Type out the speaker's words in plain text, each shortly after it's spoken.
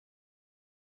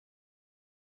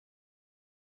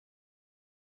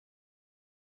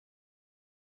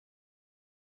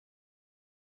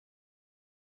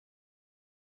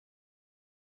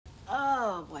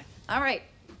Oh, boy. All right.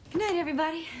 Good night,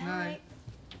 everybody. Night.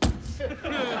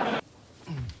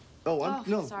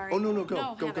 No. Sorry. Oh, no, go.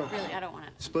 No, Go. Really, I don't want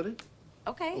to. Split it?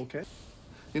 Okay. Okay.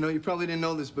 You know, you probably didn't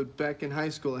know this, but back in high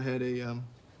school, I had a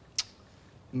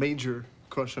major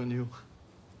crush on you.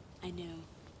 I knew.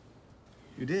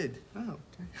 You did? Oh,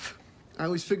 okay. I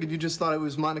always figured you just thought I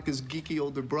was Monica's geeky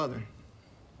older brother.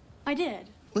 I did.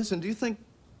 Listen, do you think...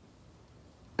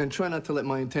 And try not to let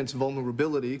my intense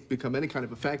vulnerability become any kind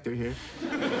of a factor here.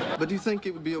 But do you think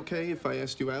it would be okay if I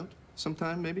asked you out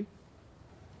sometime, maybe?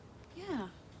 Yeah.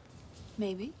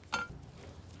 Maybe.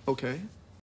 Okay.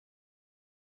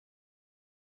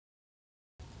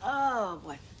 Oh,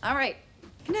 boy. All right.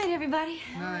 Good night, everybody.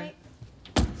 Night.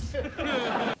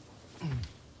 Sorry.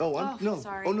 Oh,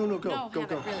 no, go. Go.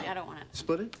 Really, I don't want to.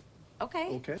 Split it? Okay.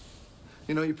 Okay.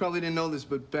 You know, you probably didn't know this,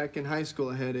 but back in high school,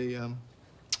 I had a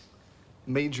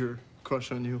major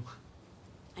crush on you.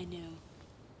 I knew.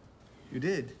 You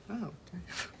did? Oh, okay.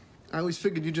 I always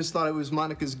figured you just thought I was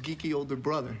Monica's geeky older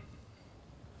brother.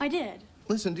 I did.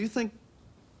 Listen, do you think...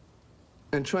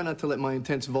 And try not to let my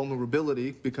intense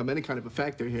vulnerability become any kind of a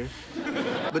factor here.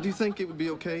 But do you think it would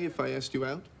be okay if I asked you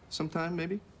out sometime,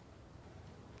 maybe?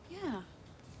 Yeah.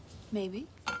 Maybe.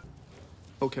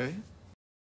 Okay.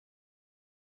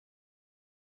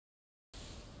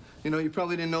 You know, you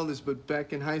probably didn't know this, but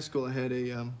back in high school, I had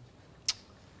a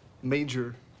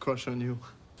major crush on you.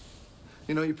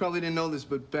 You know, you probably didn't know this,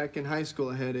 but back in high school,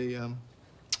 I had a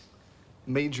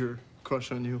major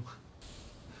crush on you.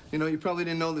 You know, you probably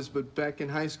didn't know this, but back in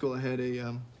high school, I had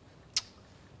a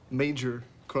major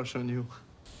crush on you.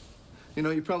 You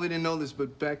know, you probably didn't know this,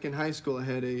 but back in high school, I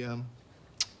had a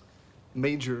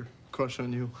major crush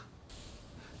on you.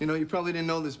 You know, you probably didn't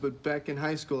know this, but back in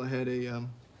high school, I had a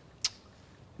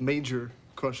major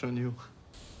crush on you.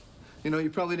 You know, you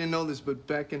probably didn't know this, but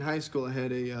back in high school, I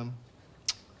had a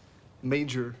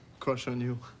major crush on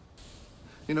you.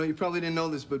 You know, you probably didn't know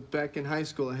this, but back in high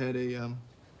school, I had a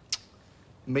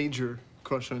major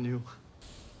crush on you.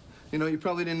 You know, you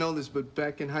probably didn't know this, but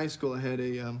back in high school, I had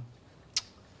a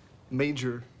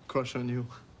major crush on you.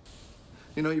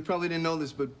 You know, you probably didn't know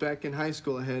this, but back in high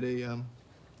school, I had a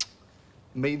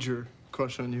major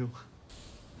crush on you.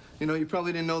 You know, you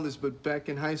probably didn't know this, but back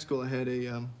in high school, I had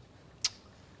a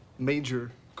major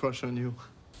crush on you. You know,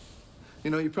 you probably didn't know this, but back in high school, I had a major crush on you. You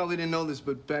know, you probably didn't know this,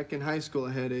 but back in high school,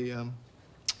 I had a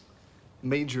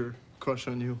major crush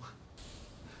on you.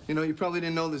 You know, you probably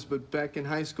didn't know this, but back in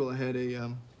high school, I had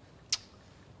a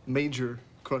major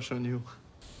crush on you.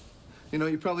 You know,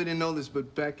 you probably didn't know this, but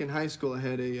back in high school, I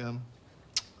had a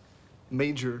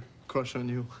major crush on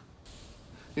you.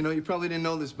 You know, you probably didn't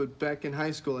know this, but back in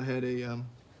high school, I had a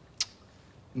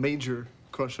major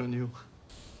crush on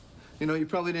you. You know, you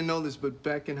probably didn't know this, but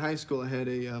back in high school, I had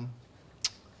a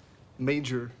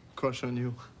major crush on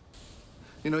you.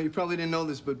 You know, you probably didn't know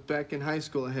this, but back in high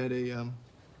school, I had a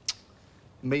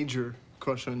major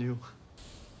crush on you.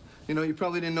 You know, you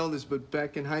probably didn't know this, but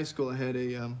back in high school, I had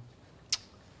a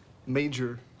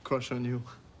major crush on you.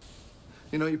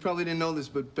 You know,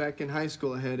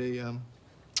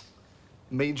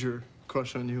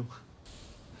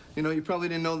 you probably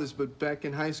didn't know this, but back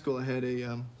in high school, I had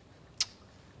a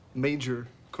major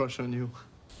crush on you.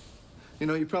 You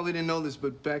know, you probably didn't know this,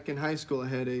 but back in high school,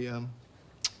 I had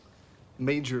a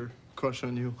major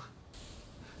crush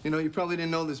on you. You know, you probably didn't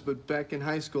know this, but back in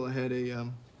high school, I had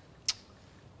a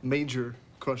major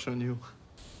crush on you.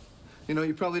 You know, you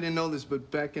probably didn't know this, but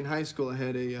back in high school, I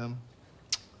had a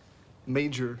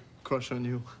major crush on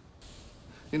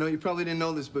you. You know, you probably didn't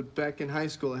know this, but back in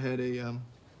high school, I had a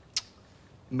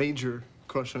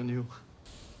major crush on you.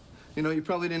 You know, you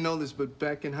probably didn't know this, but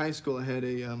back in high school, I had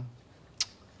a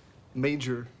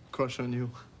major crush on you.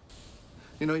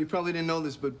 You know, you probably didn't know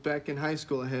this, but back in high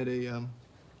school, I had a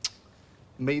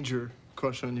major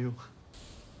crush on you.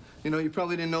 You know, you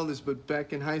probably didn't know this, but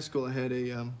back in high school, I had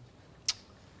a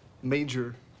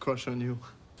major crush on you.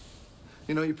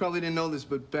 You know, you probably didn't know this,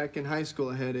 but back in high school,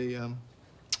 I had a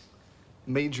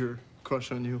major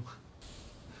crush on you.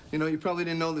 You know, you probably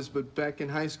didn't know this, but back in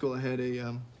high school, I had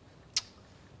a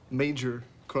major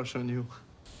crush on you.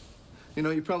 You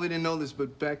know, you probably didn't know this,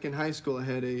 but back in high school, I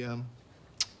had a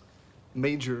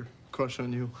major crush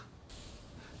on you.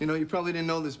 You know, you probably didn't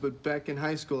know this, but back in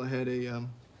high school, I had a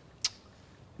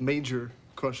major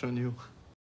crush on you.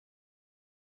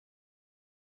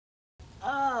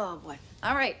 Oh, boy.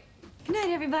 All right. Good night,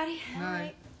 everybody.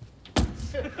 Night.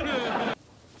 Sorry.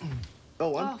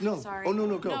 Oh,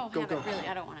 no, go. Go. Really,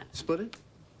 I don't want to. Split it?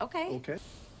 Okay. Okay.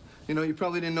 You know, you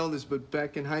probably didn't know this, but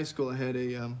back in high school, I had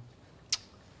a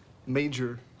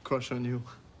major crush on you.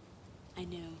 I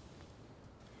knew.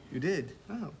 You did?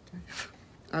 Oh, okay.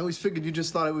 I always figured you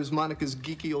just thought I was Monica's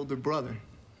geeky older brother.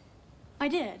 I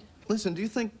did. Listen, do you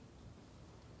think...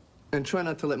 And try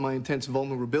not to let my intense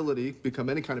vulnerability become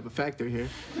any kind of a factor here.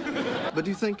 But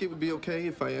do you think it would be okay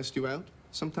if I asked you out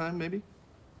sometime, maybe?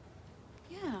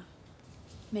 Yeah,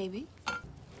 maybe.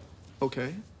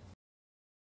 Okay.